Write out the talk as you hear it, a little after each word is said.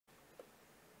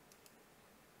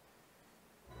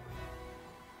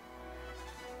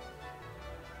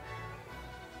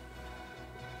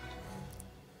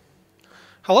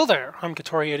Hello there, I'm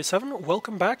Katori87.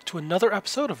 Welcome back to another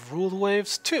episode of Rule the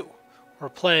Waves 2. We're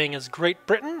playing as Great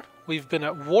Britain. We've been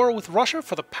at war with Russia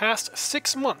for the past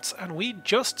 6 months, and we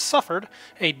just suffered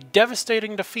a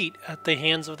devastating defeat at the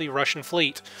hands of the Russian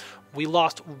fleet. We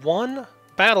lost one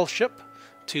battleship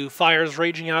to fires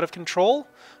raging out of control.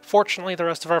 Fortunately, the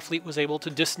rest of our fleet was able to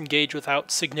disengage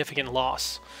without significant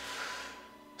loss.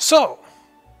 So,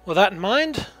 with that in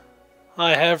mind,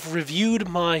 I have reviewed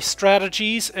my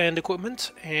strategies and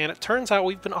equipment, and it turns out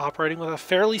we've been operating with a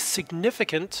fairly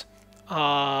significant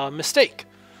mistake.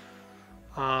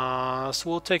 So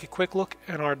we'll take a quick look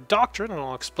at our doctrine and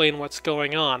I'll explain what's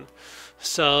going on.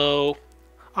 So,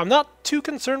 I'm not too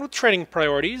concerned with training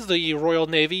priorities. The Royal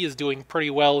Navy is doing pretty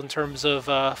well in terms of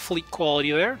fleet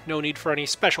quality there. No need for any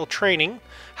special training.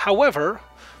 However,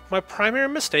 my primary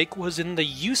mistake was in the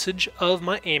usage of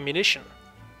my ammunition.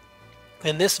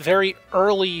 In this very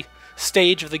early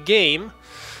stage of the game,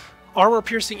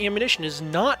 armor-piercing ammunition is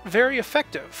not very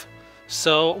effective.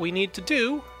 So what we need to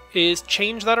do is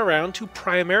change that around to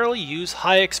primarily use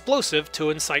high explosive to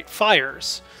incite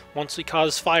fires. Once we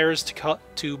cause fires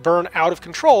to burn out of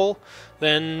control,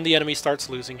 then the enemy starts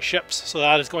losing ships. So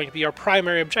that is going to be our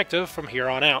primary objective from here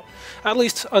on out. At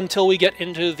least until we get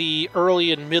into the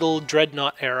early and middle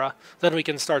Dreadnought era, then we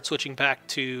can start switching back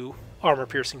to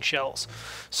armor-piercing shells.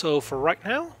 So for right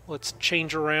now, let's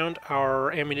change around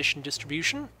our ammunition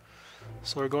distribution.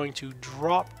 So we're going to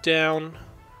drop down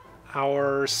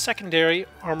our secondary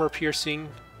armor-piercing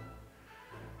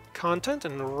content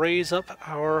and raise up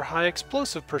our high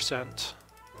explosive percent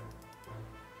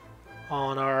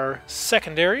on our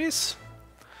secondaries.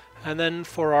 And then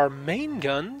for our main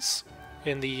guns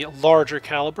in the larger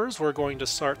calibers, we're going to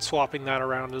start swapping that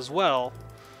around as well.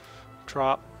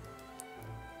 Drop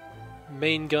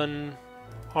main gun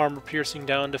armor piercing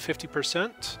down to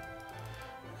 50%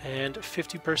 and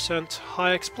 50%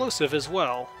 high explosive as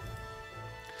well.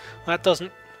 That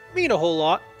doesn't mean a whole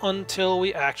lot until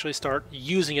we actually start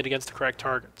using it against the correct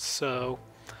targets. So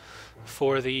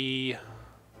for the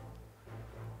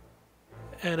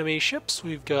enemy ships,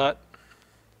 we've got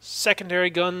secondary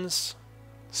guns,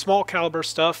 small caliber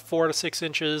stuff, 4 to 6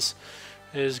 inches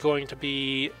is going to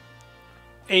be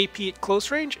AP at close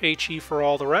range, HE for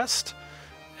all the rest.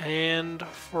 And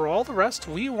for all the rest,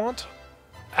 we want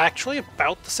actually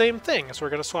about the same thing. So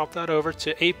we're going to swap that over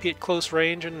to AP at close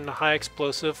range and high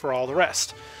explosive for all the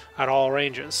rest at all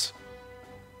ranges.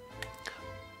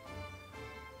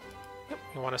 Yep,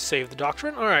 we want to save the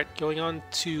doctrine. Alright, going on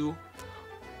to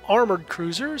armored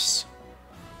cruisers.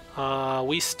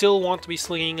 We still want to be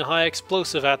slinging high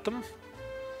explosive at them,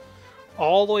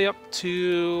 all the way up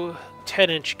to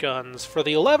 10-inch guns. For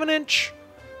the 11-inch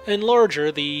and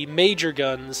larger, the major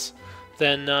guns,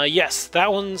 then yes,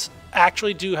 that ones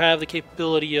actually do have the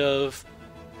capability of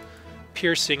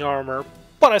piercing armor,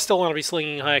 but I still want to be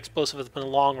slinging high explosive at them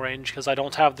in long range because I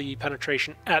don't have the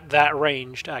penetration at that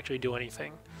range to actually do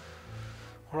anything.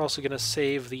 We're also going to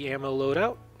save the ammo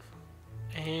loadout,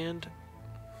 and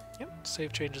yep,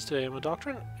 save changes to ammo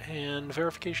doctrine, and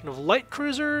verification of light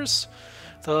cruisers.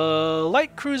 The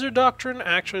light cruiser doctrine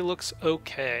actually looks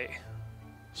okay,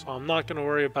 so I'm not going to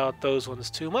worry about those ones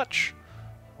too much.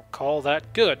 We'll call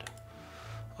that good.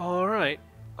 Alright,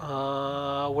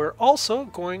 we're also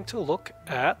going to look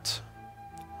at,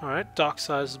 alright, dock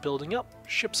size is building up,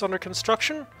 ships under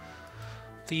construction.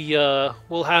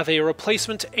 We'll have a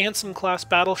replacement Ansem class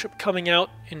battleship coming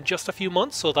out in just a few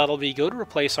months, so that'll be good to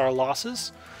replace our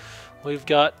losses. We've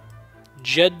got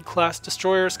Jed class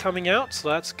destroyers coming out, so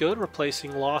that's good,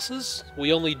 replacing losses.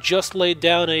 We only just laid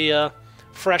down a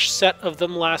fresh set of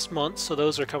them last month, so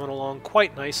those are coming along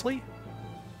quite nicely.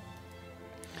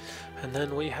 And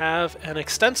then we have an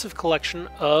extensive collection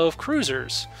of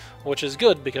cruisers, which is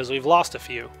good because we've lost a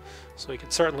few, so we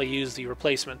can certainly use the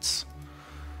replacements.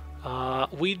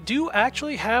 We do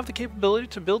actually have the capability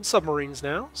to build submarines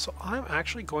now, so I'm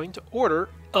actually going to order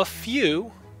a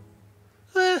few,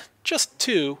 just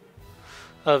 2,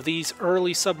 of these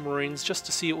early submarines just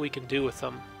to see what we can do with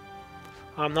them.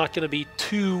 I'm not going to be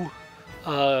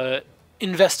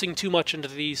investing too much into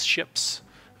these ships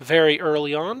very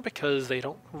early on because they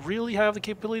don't really have the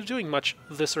capability of doing much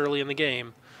this early in the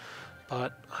game.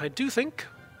 But I do think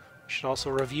we should also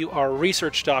review our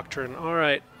research doctrine.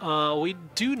 Alright, we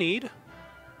do need...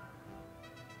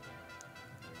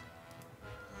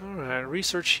 Alright,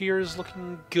 research here is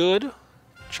looking good.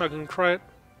 Chugging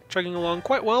along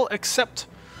quite well, except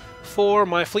for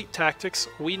my fleet tactics.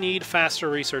 We need faster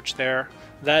research there.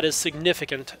 That is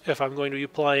significant if I'm going to be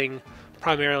playing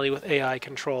primarily with AI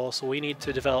control, so we need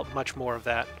to develop much more of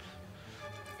that.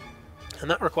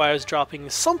 And that requires dropping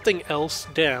something else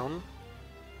down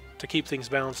to keep things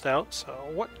balanced out. So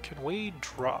what can we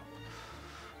drop?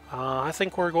 I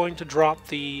think we're going to drop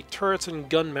the turrets and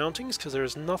gun mountings because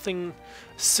there's nothing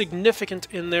significant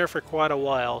in there for quite a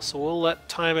while. So we'll let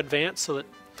time advance so that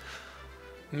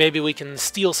maybe we can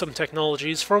steal some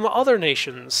technologies from other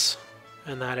nations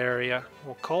in that area.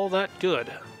 We'll call that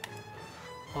good.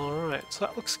 Alright, so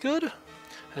that looks good. And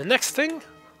the next thing,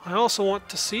 I also want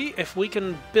to see if we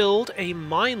can build a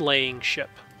mine-laying ship.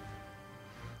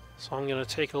 So I'm going to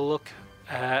take a look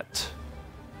at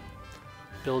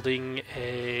building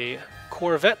a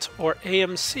corvette or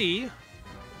AMC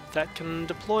that can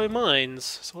deploy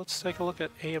mines. So let's take a look at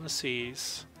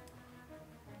AMCs.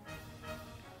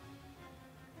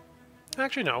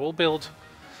 Actually, no, we'll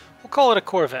call it a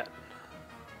corvette.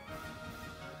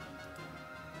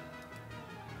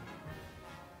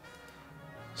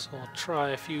 So I'll try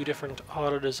a few different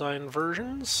auto-design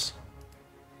versions.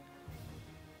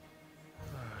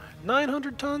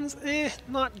 900 tons?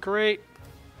 Not great.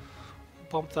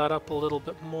 Bump that up a little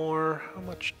bit more. How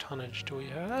much tonnage do we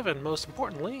have? And most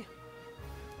importantly,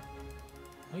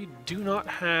 we do not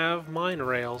have mine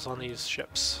rails on these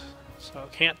ships. So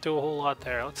can't do a whole lot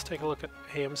there. Let's take a look at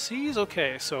AMCs.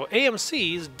 Okay, so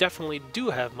AMCs definitely do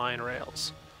have mine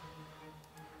rails.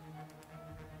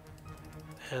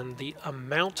 And the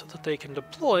amount that they can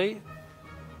deploy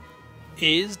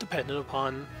is dependent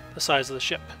upon the size of the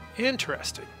ship.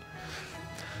 Interesting.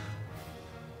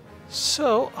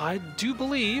 So, I do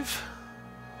believe,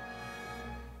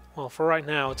 well, for right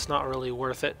now, it's not really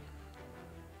worth it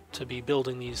to be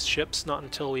building these ships, not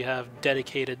until we have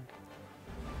dedicated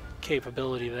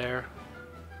capability there.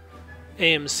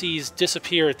 AMCs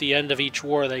disappear at the end of each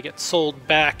war. They get sold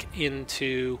back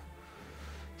into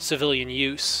civilian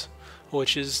use,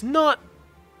 which is not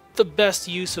the best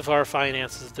use of our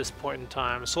finances at this point in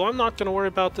time. So I'm not going to worry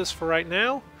about this for right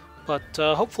now, but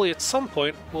hopefully at some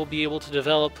point we'll be able to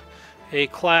develop a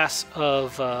class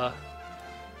of...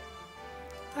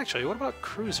 Actually, what about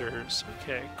cruisers?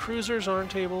 Okay, cruisers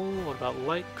aren't able. What about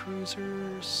light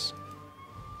cruisers?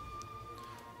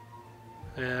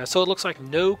 So it looks like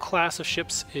no class of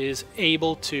ships is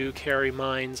able to carry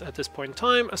mines at this point in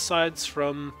time, aside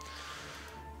from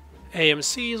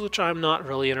AMCs, which I'm not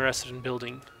really interested in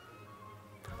building.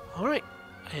 Alright,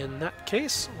 in that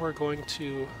case, we're going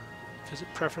to visit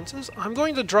preferences. I'm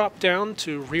going to drop down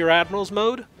to Rear Admiral's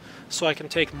mode, so I can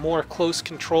take more close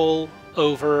control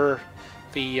over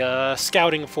the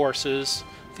scouting forces,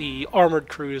 the armored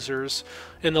cruisers.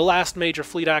 In the last major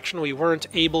fleet action, we weren't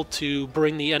able to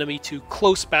bring the enemy to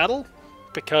close battle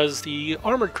because the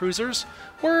armored cruisers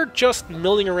were just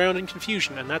milling around in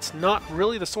confusion, and that's not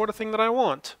really the sort of thing that I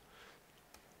want.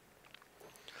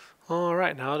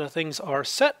 Alright, now that things are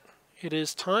set, it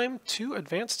is time to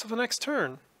advance to the next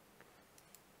turn.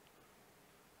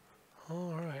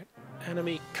 Alright,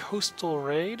 enemy coastal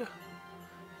raid,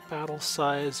 battle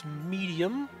size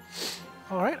medium.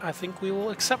 Alright, I think we will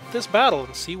accept this battle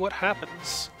and see what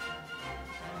happens.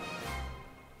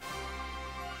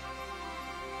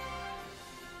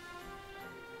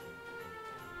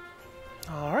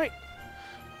 Alright,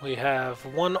 we have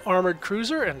one armored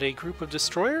cruiser and a group of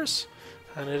destroyers,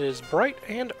 and it is bright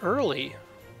and early.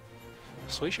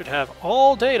 So we should have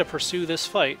all day to pursue this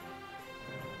fight.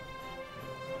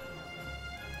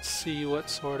 Let's see what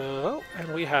sort of... Oh,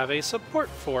 and we have a support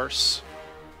force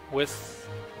with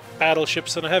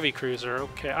battleships and a heavy cruiser.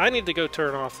 Okay, I need to go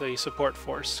turn off the support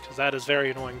force, because that is very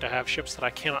annoying to have ships that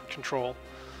I cannot control.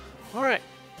 Alright.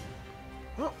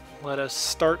 Well, let us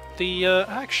start the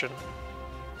action.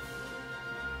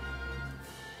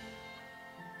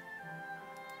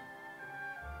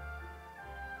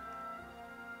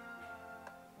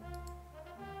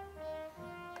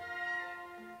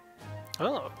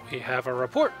 Oh, we have a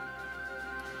report.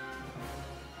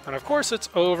 And of course it's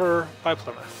over by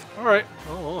Plymouth. Alright,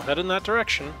 well, we'll head in that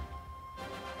direction.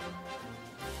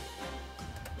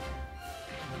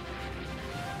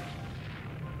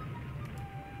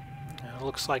 It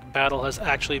looks like battle has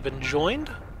actually been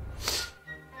joined.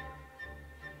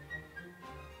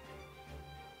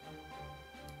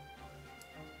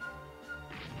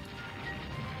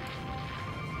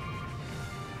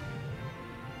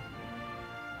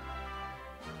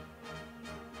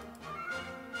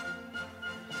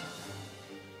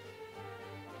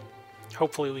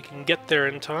 Hopefully we can get there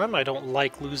in time. I don't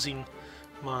like losing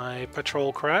my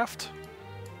patrol craft.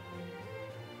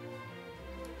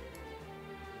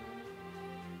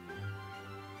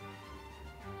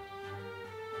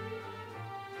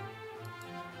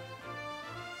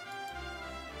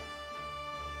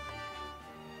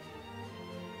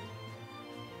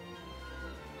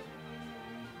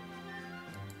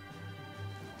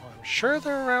 Sure,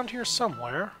 they're around here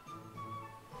somewhere.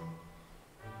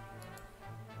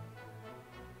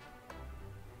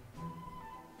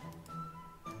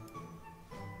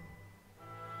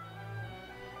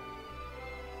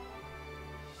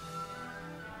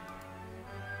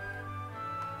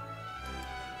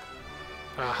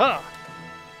 Aha!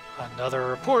 Another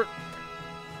report.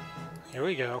 Here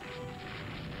we go.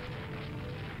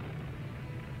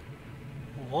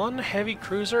 One heavy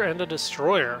cruiser and a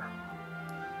destroyer.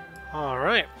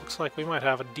 Alright, looks like we might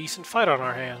have a decent fight on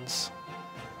our hands.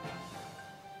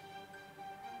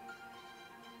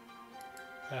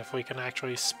 If we can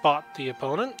actually spot the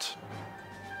opponent.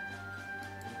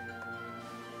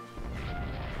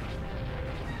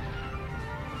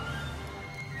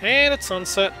 And it's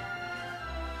sunset.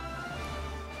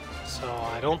 So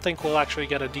I don't think we'll actually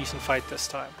get a decent fight this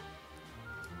time.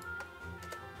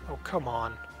 Oh, come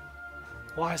on.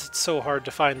 Why is it so hard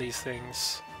to find these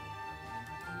things?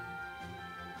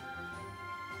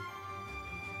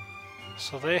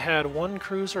 So they had one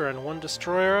cruiser and one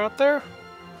destroyer out there?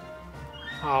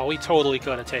 Oh, we totally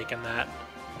could have taken that.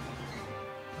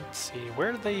 Let's see,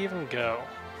 where did they even go?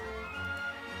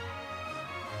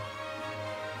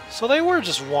 So they were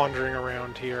just wandering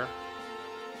around here.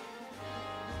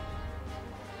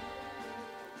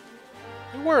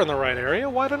 We were in the right area,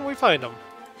 why didn't we find them?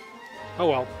 Oh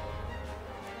well.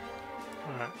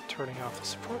 Alright, turning off the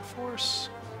support force.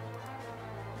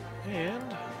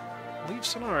 And leave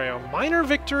scenario. Minor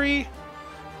victory!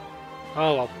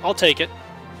 Oh well, I'll take it.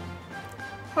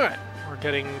 Alright, we're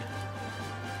getting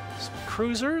some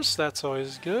cruisers, that's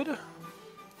always good.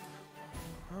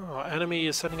 Oh, enemy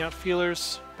is sending out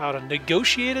feelers about a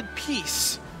negotiated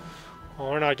peace.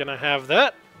 Well, we're not gonna have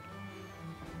that.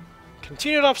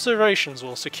 Continued observations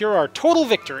will secure our total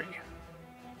victory.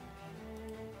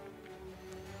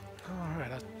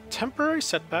 Alright, a temporary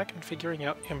setback in figuring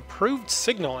out improved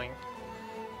signaling.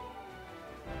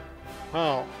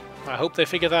 Well, I hope they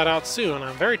figure that out soon.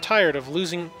 I'm very tired of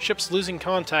ships losing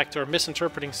contact or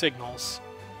misinterpreting signals.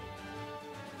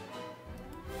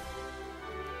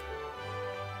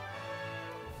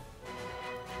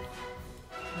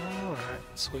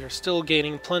 So we are still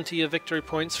gaining plenty of victory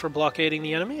points for blockading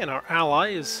the enemy, and our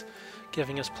ally is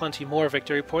giving us plenty more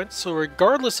victory points. So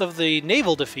regardless of the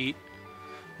naval defeat,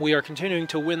 we are continuing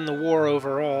to win the war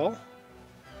overall.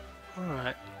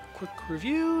 Alright, quick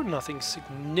review, nothing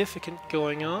significant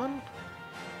going on.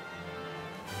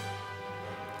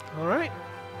 Alright,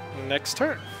 next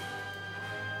turn.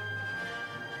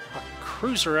 A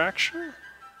cruiser action.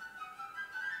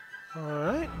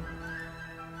 Alright.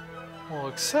 We'll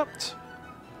accept.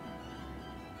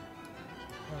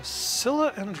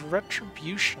 Scylla and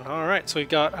Retribution. Alright, so we've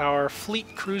got our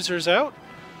fleet cruisers out.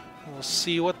 We'll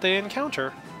see what they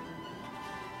encounter.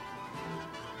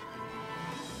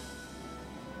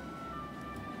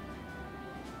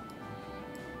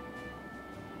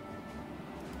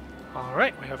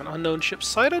 Alright, we have an unknown ship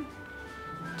sighted.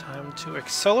 Time to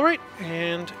accelerate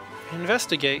and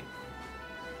investigate.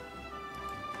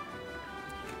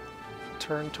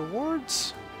 Turn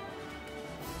towards.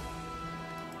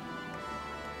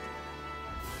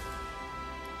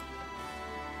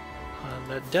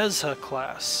 The Deza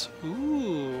class.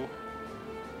 Ooh.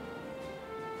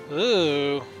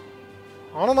 Ooh.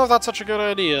 I don't know if that's such a good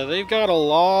idea. They've got a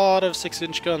lot of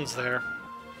 6-inch guns there.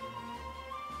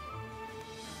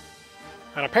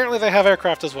 And apparently they have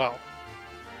aircraft as well.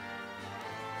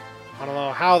 I don't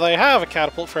know how they have a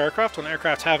catapult for aircraft when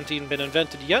aircraft haven't even been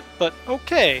invented yet, but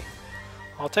okay.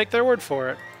 I'll take their word for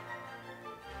it.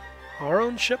 Our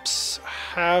own ships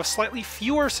have slightly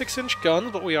fewer 6-inch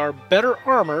guns, but we are better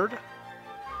armored.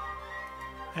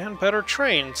 And better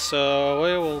trained, so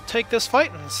we will take this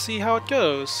fight and see how it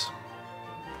goes.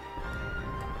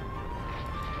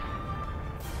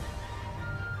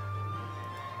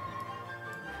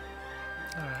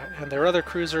 Alright, and their other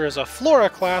cruiser is a Flora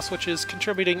class, which is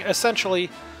contributing essentially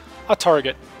a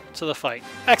target to the fight.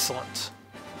 Excellent.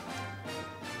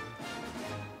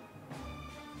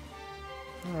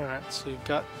 Alright, so we've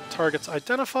got targets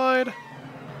identified.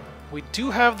 We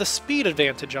do have the speed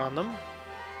advantage on them.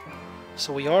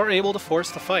 So we are able to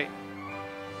force the fight.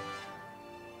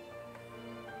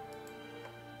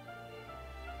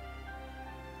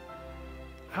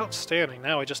 Outstanding.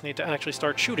 Now we just need to actually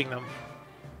start shooting them.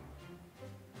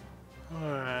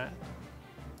 Alright.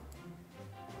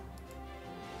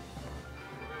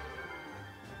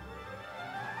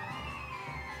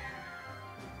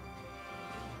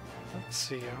 Let's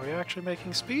see, are we actually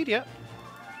making speed yet?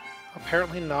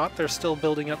 Apparently not. They're still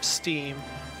building up steam.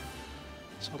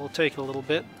 So it'll take a little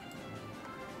bit.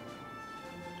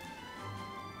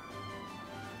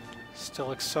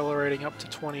 Still accelerating up to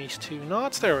 22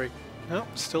 knots. There we go. Nope,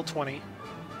 still 20.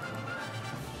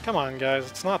 Come on, guys.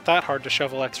 It's not that hard to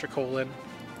shovel extra coal in.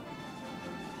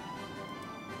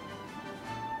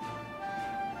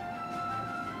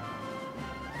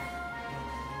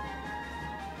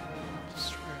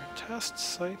 Test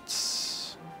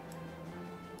sites.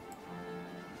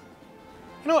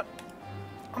 You know what?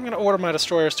 I'm going to order my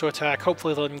destroyers to attack.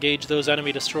 Hopefully they'll engage those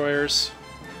enemy destroyers.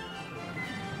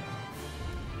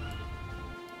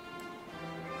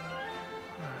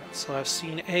 Alright, so I've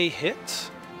seen a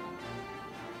hit.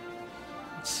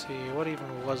 Let's see, what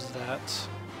even was that?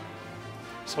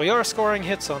 So we are scoring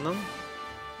hits on them.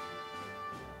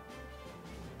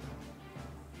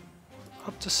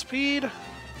 Up to speed.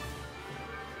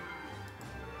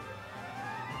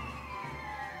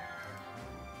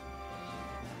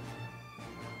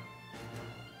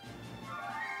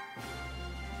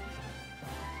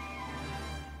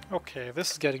 Okay,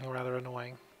 this is getting rather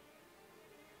annoying.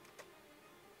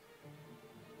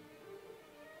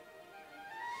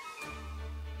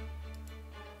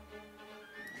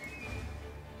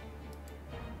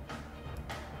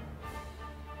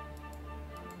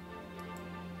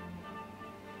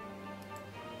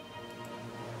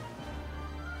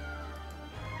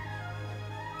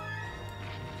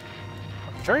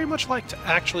 I'd very much like to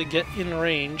actually get in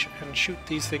range and shoot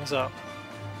these things up.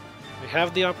 We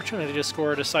have the opportunity to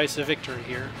score a decisive victory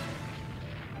here.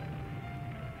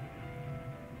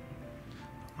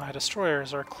 My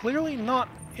destroyers are clearly not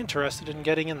interested in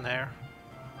getting in there.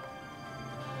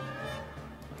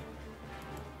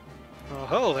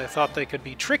 Oh, they thought they could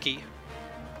be tricky.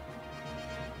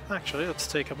 Actually, let's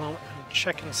take a moment and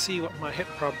check and see what my hit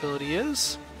probability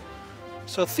is.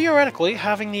 So theoretically,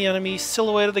 having the enemy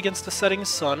silhouetted against the setting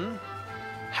sun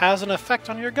has an effect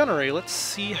on your gunnery. Let's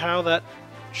see how that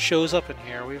shows up in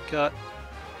here. We've got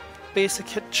basic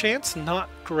hit chance, not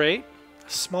great.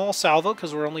 Small salvo,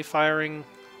 because we're only firing,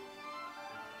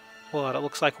 what, it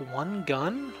looks like one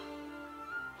gun?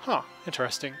 Huh,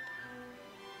 interesting.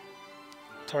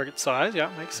 Target size,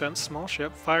 yeah, makes sense. Small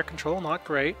ship. Fire control, not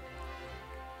great.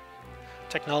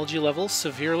 Technology level,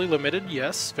 severely limited,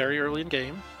 yes, very early in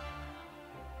game.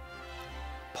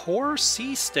 Poor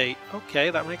sea state, okay,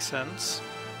 that makes sense.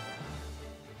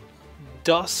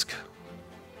 Dusk.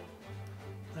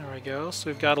 There we go, so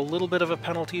we've got a little bit of a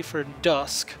penalty for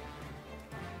dusk.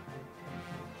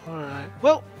 Alright,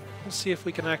 well, we'll see if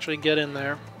we can actually get in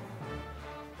there.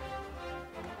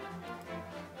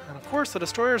 And of course, the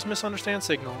destroyers misunderstand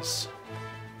signals.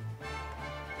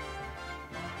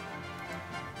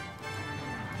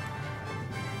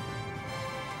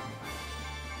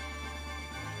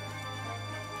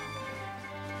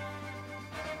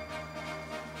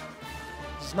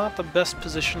 It's not the best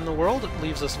position in the world. It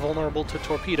leaves us vulnerable to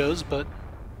torpedoes, but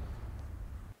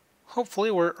hopefully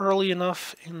we're early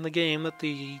enough in the game that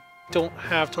they don't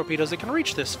have torpedoes that can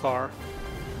reach this far.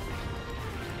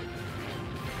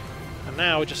 And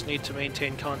now we just need to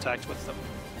maintain contact with them.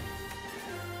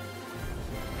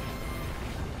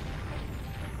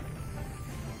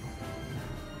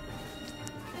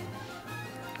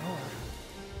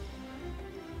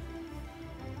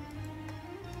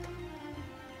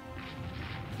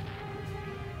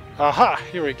 Aha!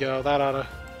 Here we go. That ought to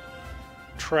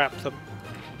trap them.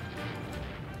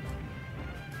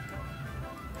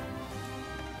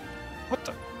 What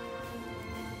the?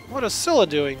 What is Scylla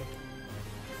doing?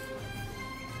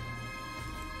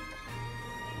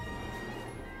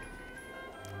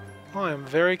 I am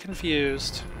very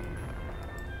confused.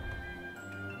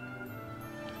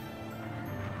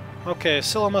 Okay,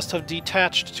 Scylla must have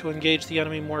detached to engage the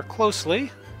enemy more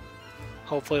closely.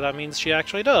 Hopefully that means she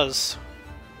actually does.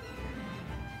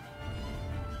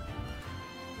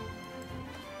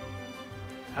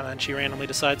 And then she randomly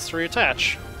decides to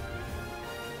reattach.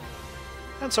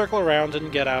 And circle around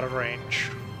and get out of range.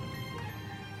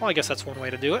 Well, I guess that's one way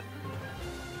to do it.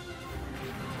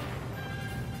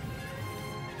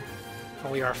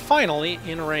 And we are finally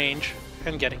in range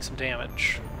and getting some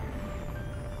damage.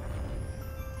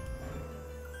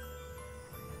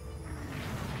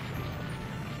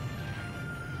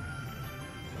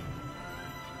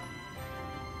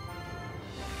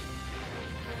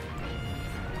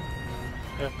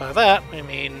 And by that, I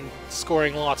mean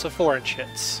scoring lots of 4-inch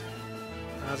hits.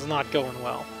 That's not going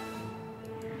well.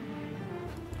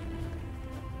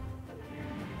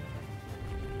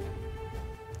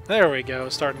 There we go,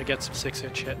 starting to get some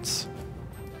 6-inch hits.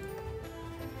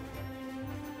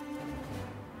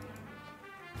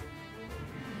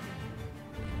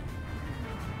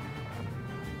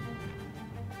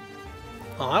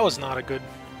 Oh, that was not a good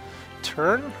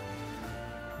turn.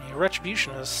 The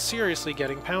Retribution is seriously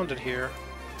getting pounded here.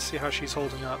 Let's see how she's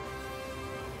holding up.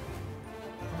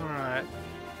 Alright.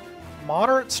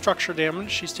 Moderate structure damage.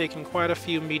 She's taking quite a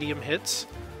few medium hits.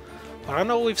 But I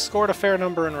know we've scored a fair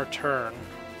number in return.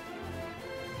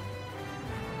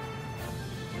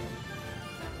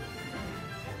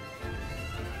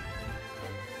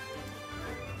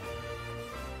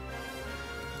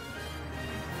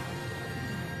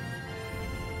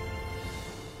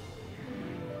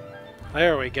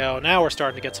 There we go. Now we're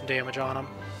starting to get some damage on him.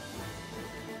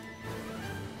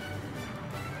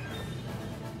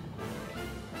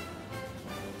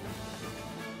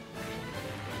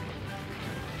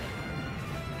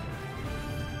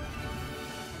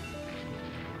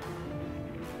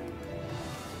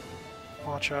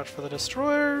 Watch out for the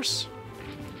destroyers.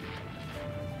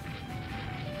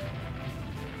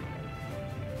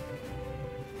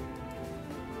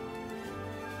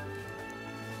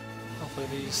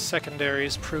 Hopefully these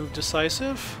secondaries prove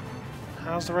decisive.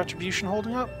 How's the Retribution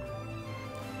holding up?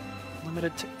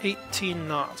 Limited to 18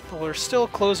 knots, but we're still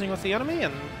closing with the enemy,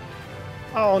 and...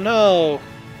 oh no!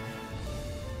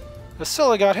 The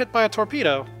Scylla got hit by a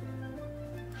torpedo.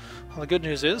 Well, the good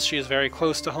news is she is very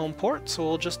close to home port, so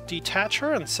we'll just detach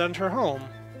her and send her home.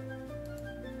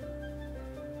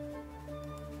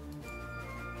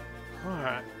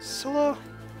 Alright, Scylla,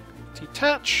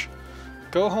 detach,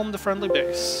 go home to friendly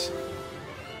base.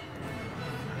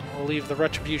 And we'll leave the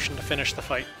Retribution to finish the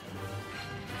fight.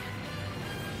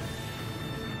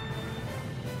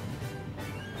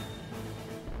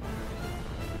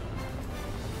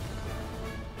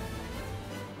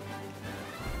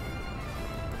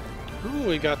 Ooh,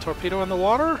 we got torpedo in the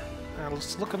water. And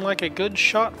it's looking like a good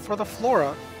shot for the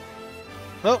Flora.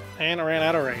 Oh, and it ran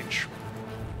out of range.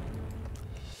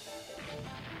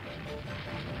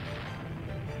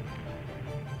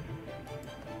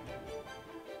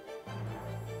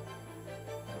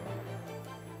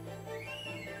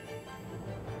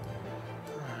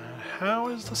 How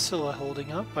is the Scylla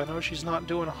holding up? I know she's not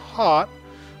doing hot,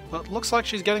 but looks like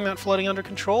she's getting that flooding under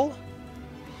control.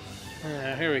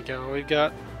 Here we go. We've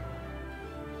got...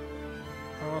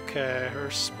 okay, her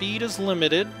speed is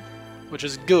limited, which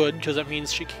is good, because that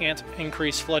means she can't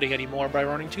increase flooding anymore by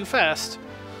running too fast.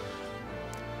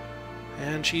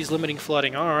 And she's limiting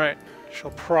flooding. Alright, she'll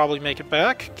probably make it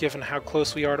back, given how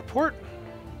close we are to port.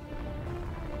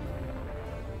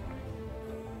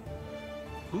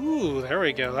 Ooh, there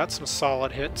we go. That's some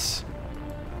solid hits.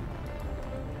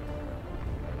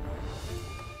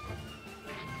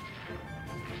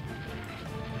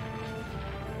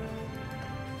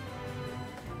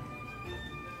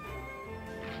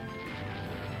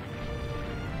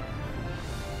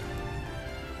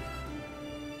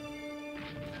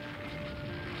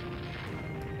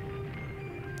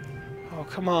 Oh,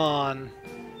 come on.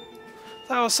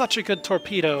 That was such a good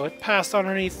torpedo. It passed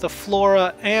underneath the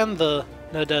Flora and the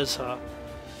Nadezha.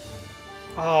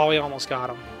 Oh, we almost got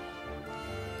him.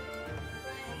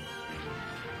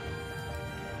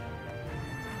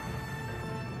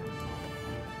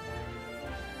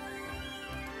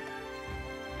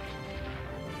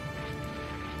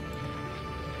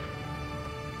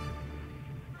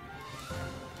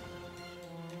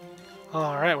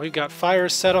 Alright, we've got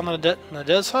fires set on the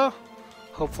Nadezha.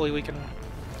 Hopefully we can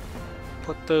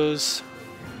put those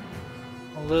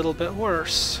a little bit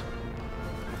worse.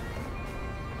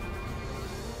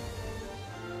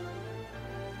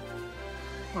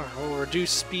 Alright, we'll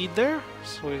reduce speed there,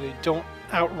 so we don't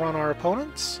outrun our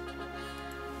opponents.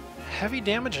 Heavy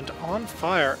damage and on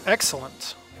fire.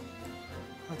 Excellent.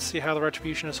 Let's see how the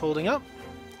Retribution is holding up.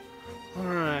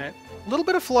 Alright, a little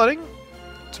bit of flooding.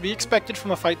 To be expected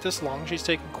from a fight this long. She's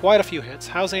taken quite a few hits.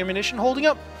 How's ammunition holding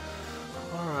up?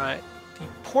 Alright, the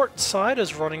port side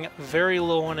is running very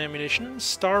low on ammunition.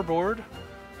 Starboard.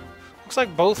 Looks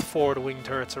like both forward wing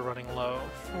turrets are running low.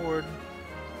 Forward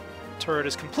turret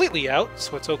is completely out,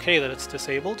 so it's okay that it's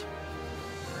disabled.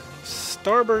 And the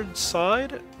starboard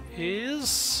side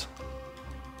is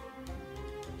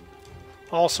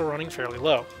also running fairly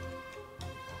low.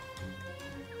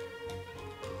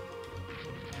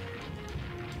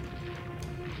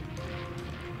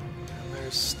 And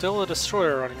there's still a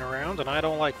destroyer running around, and I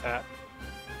don't like that.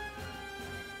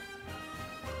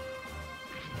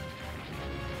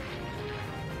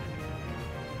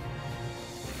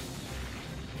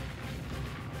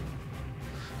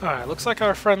 Alright, looks like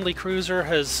our friendly cruiser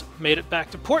has made it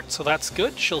back to port, so that's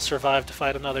good. She'll survive to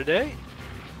fight another day.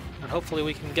 And hopefully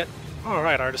we can get...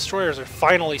 Alright, our destroyers are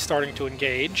finally starting to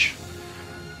engage.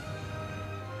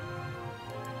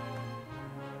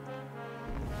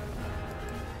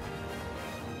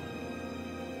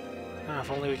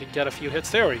 If only we could get a few hits.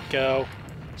 There we go.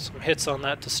 some hits on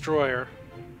that destroyer.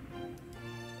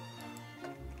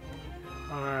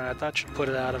 Alright, that should put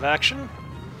it out of action.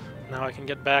 Now I can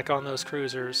get back on those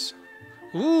cruisers.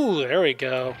 Ooh, there we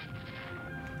go.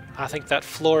 I think that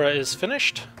Flora is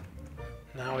finished.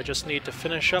 Now we just need to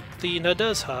finish up the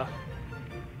Nadezha.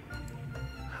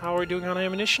 How are we doing on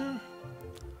ammunition?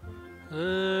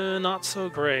 Not so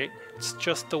great. It's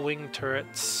just the wing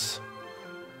turrets.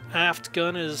 Aft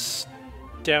gun is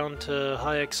down to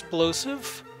high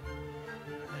explosive.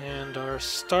 And our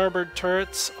starboard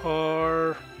turrets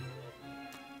are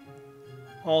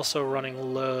also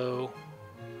running low.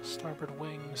 Starboard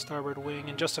wing,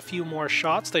 and just a few more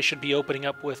shots. They should be opening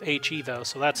up with HE though,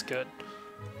 so that's good.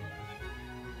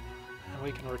 And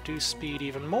we can reduce speed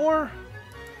even more.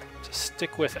 Just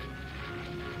stick with it.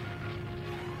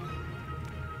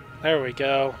 There we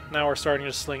go. Now we're starting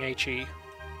to sling HE.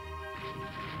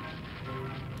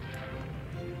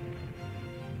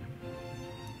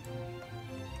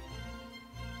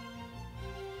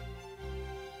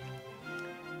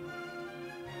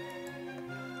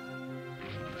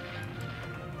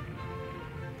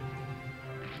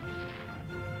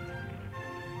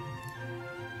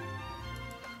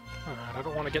 Alright, I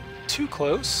don't want to get too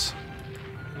close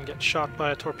and get shot by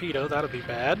a torpedo. That'd be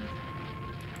bad.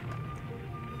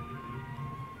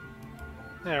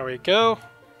 There we go.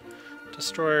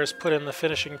 Destroyers put in the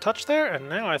finishing touch there, and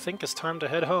now I think it's time to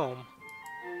head home.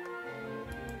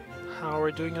 How are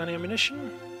we doing on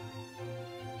ammunition?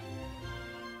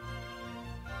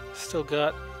 Still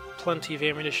got plenty of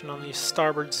ammunition on the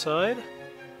starboard side.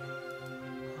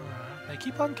 They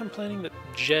keep on complaining that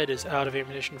Jed is out of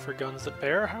ammunition for guns that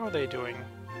bear. How are they doing?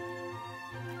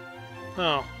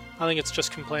 Oh, I think it's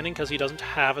just complaining because he doesn't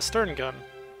have a stern gun.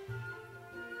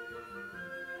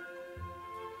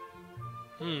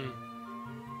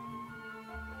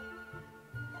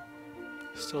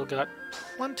 Still got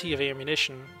plenty of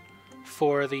ammunition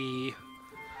for the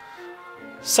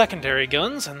secondary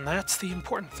guns, and that's the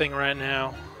important thing right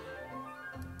now.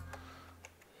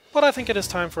 But I think it is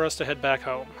time for us to head back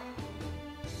home.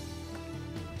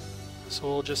 So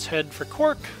we'll just head for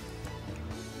Cork,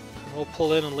 and we'll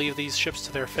pull in and leave these ships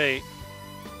to their fate.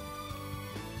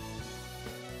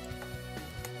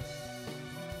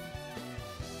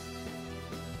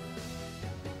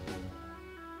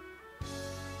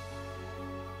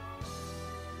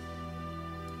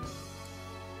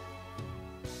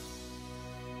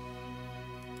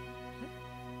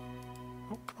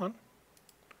 Oh, come on.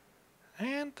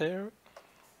 And there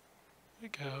we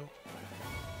go.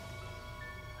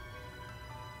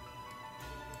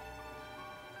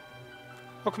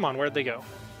 Oh, come on, where'd they go?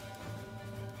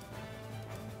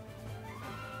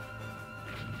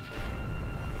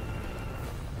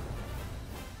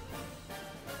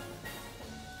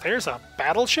 There's a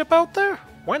battleship out there?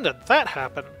 When did that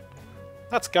happen?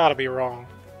 That's gotta be wrong.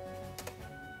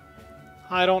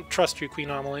 I don't trust you,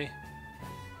 Queen Amelie.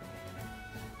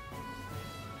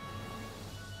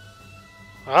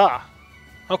 Ah!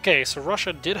 Okay, so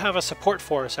Russia did have a support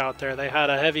force out there. They had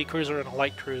a heavy cruiser and a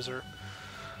light cruiser.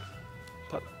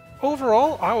 But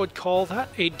overall, I would call that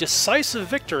a decisive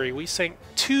victory. We sank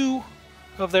 2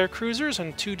 of their cruisers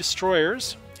and 2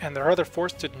 destroyers, and their other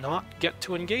force did not get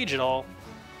to engage at all.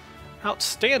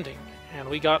 Outstanding! And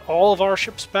we got all of our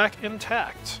ships back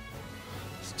intact.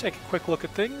 Let's take a quick look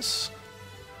at things.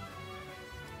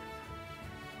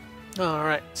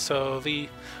 Alright, so the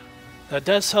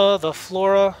Nadezha, the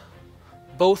Flora,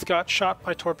 both got shot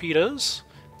by torpedoes,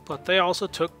 but they also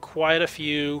took quite a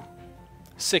few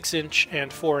 6-inch and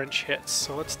 4-inch hits.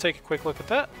 So let's take a quick look at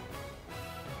that.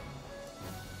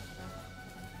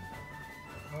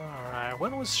 Alright,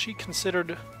 when was she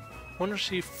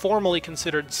formally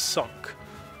considered sunk?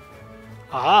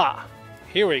 Ah,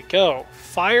 here we go.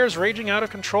 Fires raging out of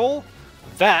control?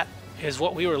 That is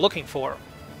what we were looking for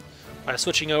by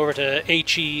switching over to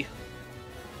HE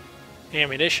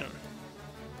ammunition.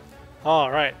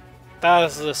 Alright, that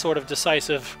is the sort of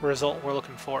decisive result we're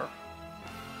looking for.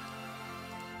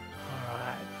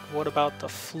 Alright, what about the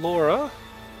Flora?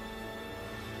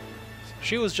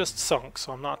 She was just sunk,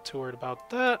 so I'm not too worried about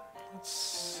that. Let's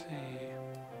see.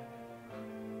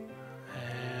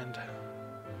 And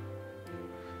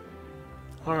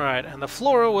alright, and the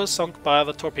Flora was sunk by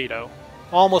the torpedo.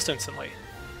 Almost instantly.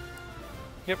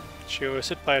 Yep, she was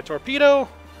hit by a torpedo,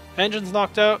 engines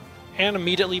knocked out, and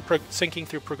immediately sinking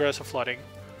through progressive flooding.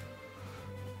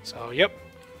 So, yep.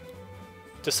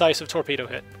 Decisive torpedo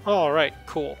hit. Alright,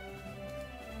 cool.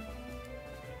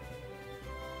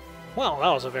 Well, that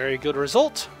was a very good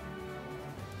result.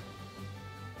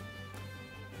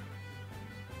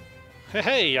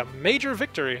 Hey, a major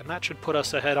victory, and that should put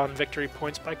us ahead on victory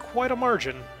points by quite a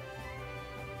margin.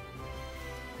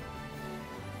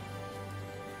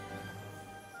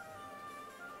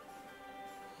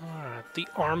 Alright, the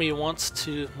army wants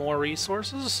more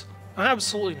resources?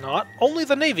 Absolutely not. Only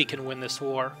the Navy can win this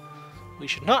war. We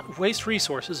should not waste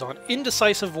resources on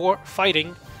indecisive war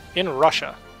fighting in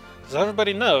Russia. As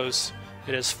everybody knows,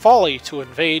 it is folly to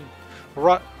invade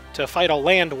to fight a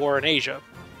land war in Asia.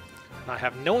 And I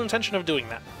have no intention of doing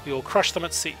that. We will crush them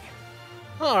at sea.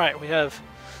 Alright, we have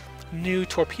new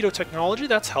torpedo technology.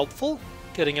 That's helpful.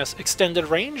 Getting us extended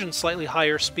range and slightly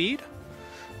higher speed.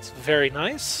 It's very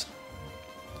nice.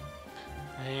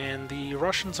 And the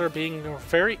Russians are being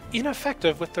very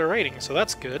ineffective with their raiding, so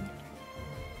that's good.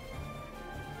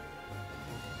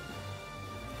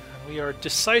 And we are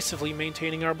decisively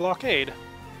maintaining our blockade.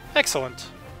 Excellent.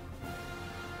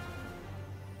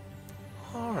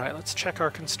 Alright, let's check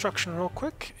our construction real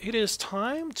quick. It is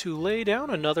time to lay down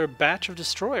another batch of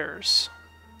destroyers.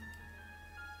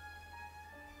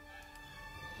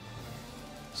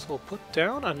 So we'll put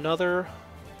down another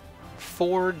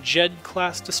 4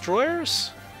 Jed-class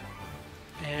destroyers.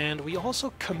 And we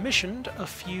also commissioned a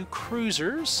few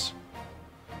cruisers.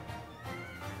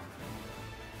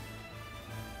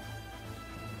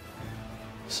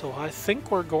 So I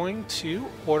think we're going to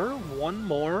order one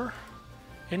more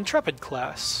Intrepid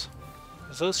class,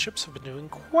 because those ships have been doing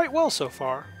quite well so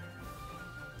far.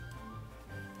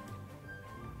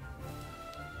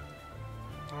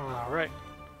 Alright.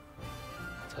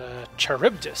 The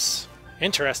Charybdis.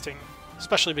 Interesting.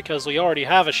 Especially because we already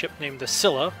have a ship named the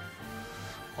Scylla.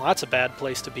 Well, that's a bad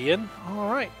place to be in.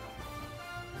 Alright.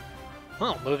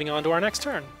 Well, moving on to our next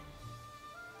turn.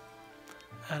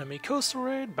 Enemy coastal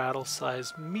raid, battle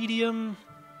size medium.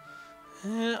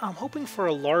 I'm hoping for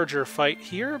a larger fight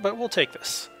here, but we'll take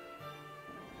this.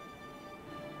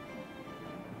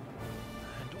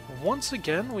 And once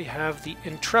again, we have the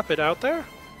Intrepid out there.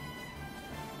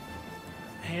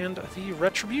 And the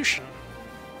Retribution.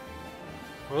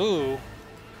 Ooh.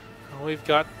 We've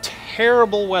got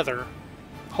terrible weather.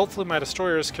 Hopefully my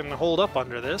destroyers can hold up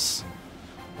under this.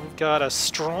 We've got a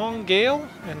strong gale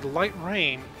and light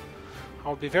rain. I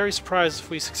would be very surprised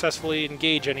if we successfully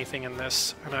engage anything in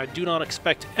this, and I do not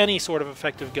expect any sort of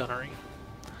effective gunnery.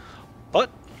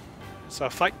 But it's a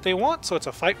fight they want, so it's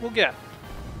a fight we'll get.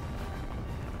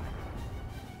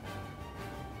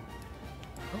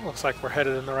 Well, looks like we're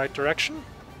headed in the right direction.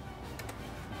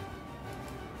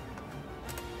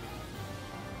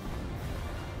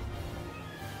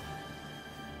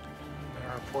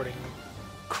 They're reporting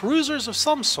cruisers of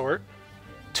some sort,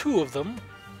 2 of them.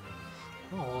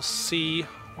 We'll see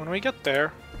when we get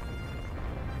there.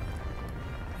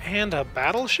 And a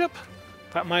battleship?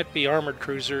 That might be armored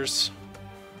cruisers.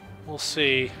 We'll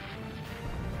see.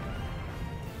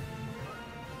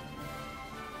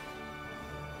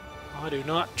 I do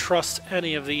not trust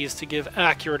any of these to give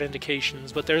accurate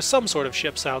indications, but there's some sort of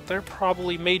ships out there,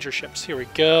 probably major ships. Here we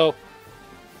go.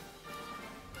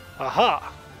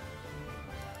 Aha!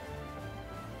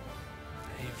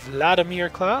 A Vladimir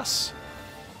class.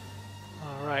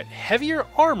 Alright, heavier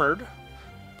armored,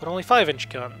 but only 5-inch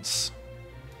guns.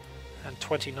 And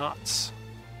 20 knots.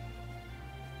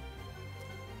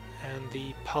 And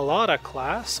the Pallada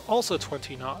class, also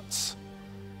 20 knots.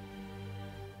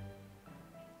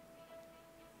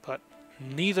 But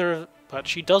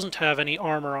she doesn't have any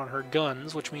armor on her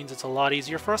guns, which means it's a lot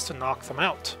easier for us to knock them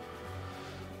out.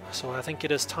 So I think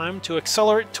it is time to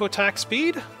accelerate to attack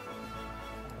speed,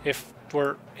 if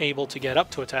we're able to get up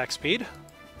to attack speed.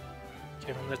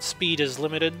 Given that speed is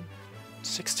limited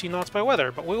 16 knots by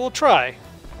weather, but we will try.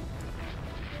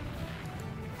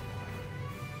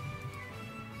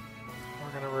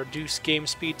 We're going to reduce game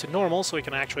speed to normal so we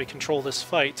can actually control this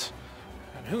fight.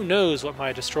 And who knows what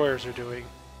my destroyers are doing.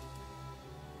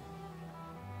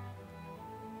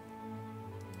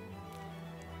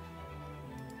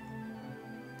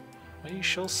 We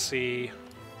shall see.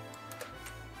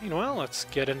 Meanwhile, let's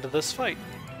get into this fight.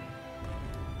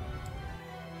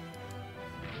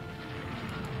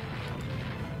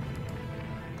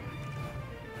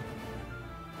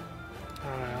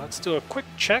 Alright, let's do a quick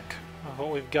check of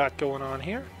what we've got going on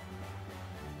here.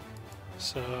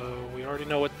 So, we already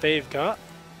know what they've got.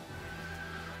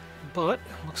 But,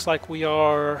 it looks like we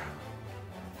are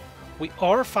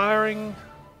firing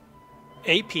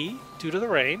AP due to the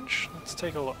range. Let's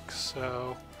take a look.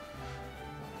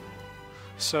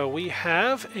 So we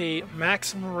have a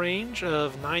maximum range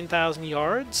of 9,000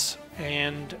 yards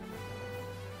and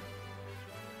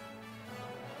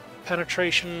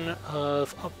penetration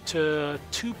of up to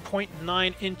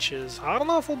 2.9 inches. I don't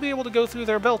know if we'll be able to go through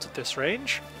their belt at this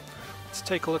range. Let's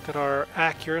take a look at our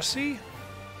accuracy.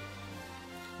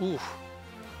 Ooh,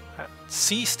 that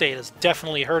sea state is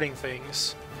definitely hurting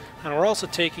things. And we're also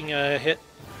taking a hit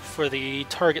for the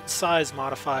target size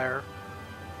modifier.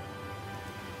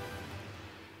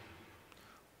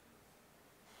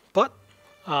 But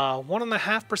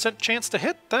 1.5% chance to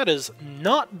hit, that is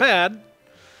not bad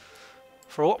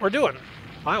for what we're doing.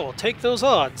 I will take those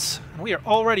odds. We are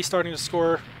already starting to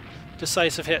score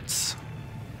decisive hits.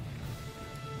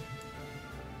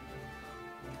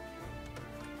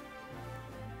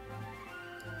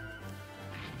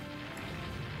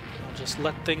 We'll just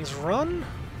let things run.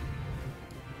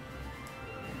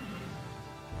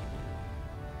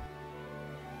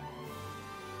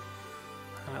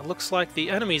 And it looks like the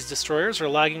enemy's destroyers are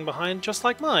lagging behind just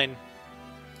like mine.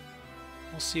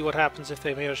 We'll see what happens if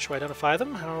they manage to identify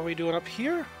them. How are we doing up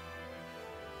here?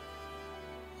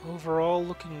 Overall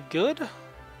looking good.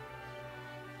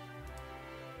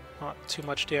 Not too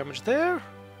much damage there.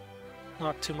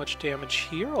 Not too much damage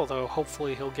here, although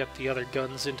hopefully he'll get the other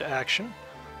guns into action.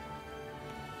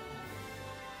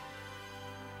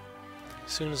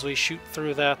 As soon as we shoot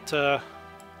through that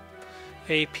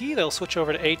AP, they'll switch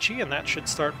over to HE, and that should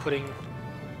start putting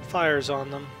fires on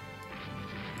them.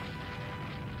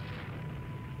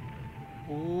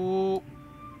 Ooh.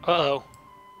 Uh-oh.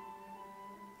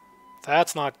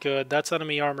 That's not good. That's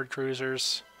enemy armored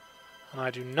cruisers. And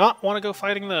I do not want to go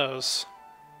fighting those.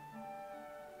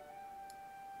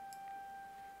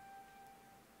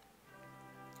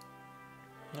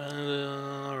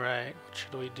 Alright, what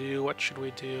should we do? What should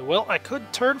we do? Well, I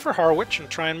could turn for Harwich and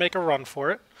try and make a run for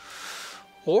it.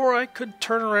 Or I could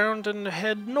turn around and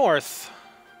head north.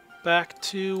 Back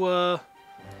to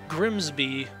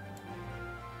Grimsby.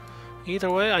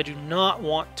 Either way, I do not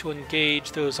want to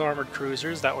engage those armored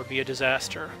cruisers. That would be a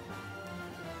disaster.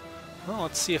 Well,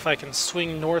 let's see if I can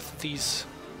swing north of these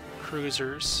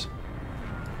cruisers.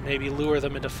 Maybe lure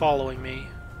them into following me.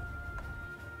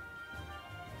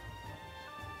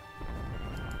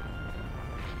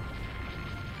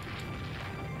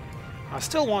 I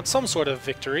still want some sort of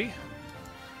victory,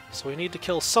 so we need to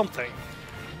kill something.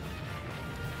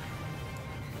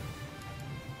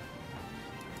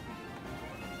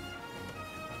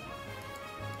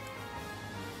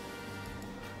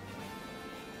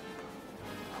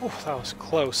 Oh, that was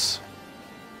close.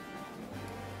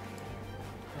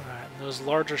 Alright, those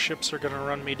larger ships are going to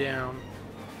run me down.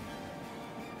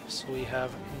 So we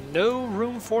have no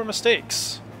room for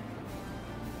mistakes.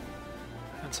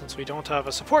 And since we don't have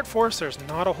a support force, there's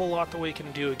not a whole lot that we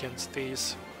can do against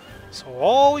these. So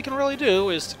all we can really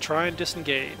do is to try and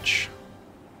disengage.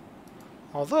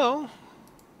 Although,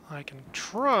 I can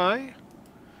try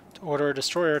to order a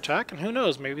destroyer attack, and who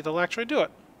knows, maybe they'll actually do it.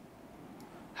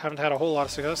 Haven't had a whole lot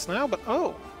of success now, but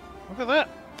oh, look at that.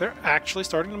 They're actually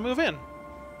starting to move in.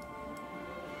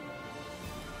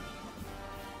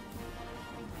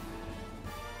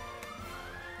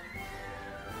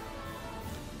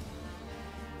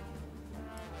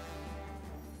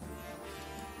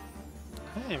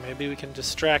 Hey, maybe we can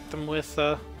distract them with,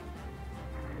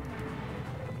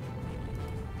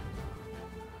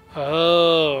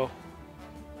 Oh.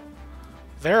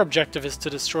 Their objective is to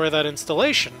destroy that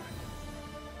installation.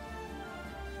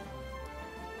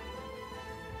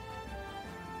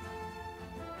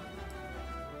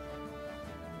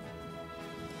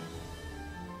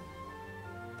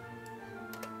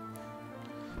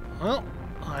 Well,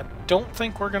 I don't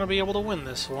think we're going to be able to win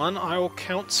this one. I will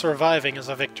count surviving as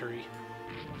a victory.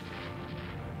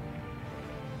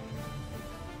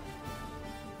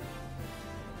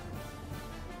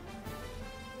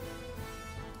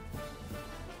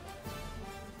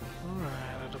 Alright,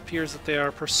 it appears that they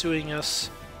are pursuing us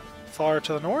far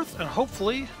to the north, and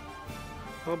hopefully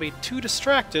they'll be too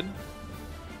distracted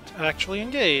to actually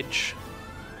engage.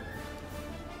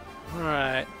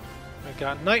 Alright, we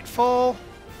got nightfall.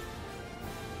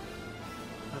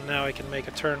 And now we can make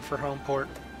a turn for home port.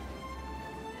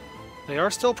 They are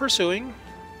still pursuing,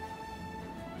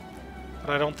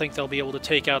 but I don't think they'll be able to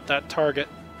take out that target.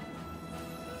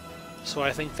 So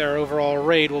I think their overall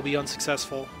raid will be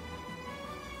unsuccessful.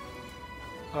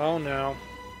 Oh no.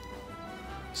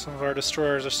 Some of our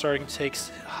destroyers are starting to take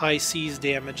high seas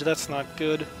damage. That's not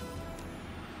good.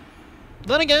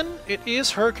 Then again, it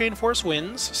is hurricane force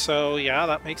winds, so yeah,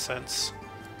 that makes sense.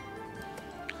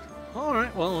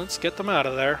 Alright, well, let's get them out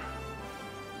of there.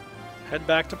 Head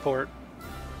back to port.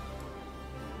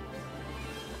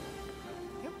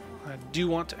 Yep, I do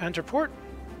want to enter port.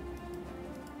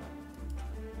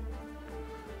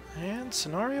 And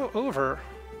scenario over.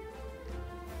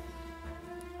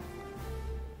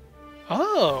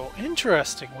 Oh,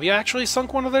 interesting. We actually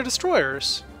sunk one of their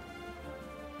destroyers.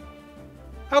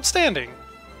 Outstanding!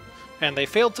 And they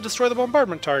failed to destroy the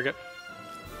bombardment target.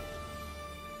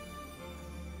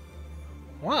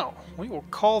 Wow, we will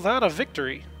call that a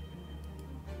victory.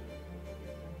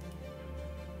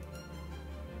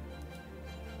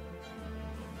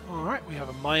 Alright, we have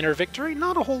a minor victory.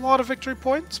 Not a whole lot of victory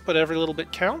points, but every little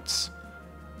bit counts.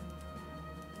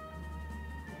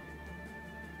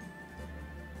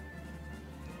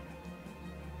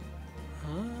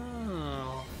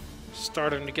 Oh,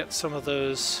 starting to get some of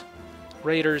those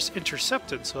raiders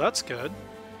intercepted, so that's good.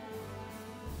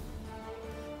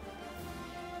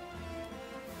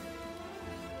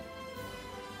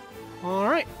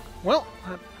 Alright, well,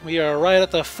 we are right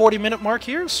at the 40-minute mark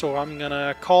here, so I'm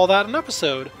gonna call that an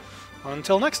episode.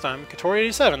 Until next time,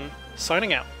 Katori87,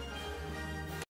 signing out.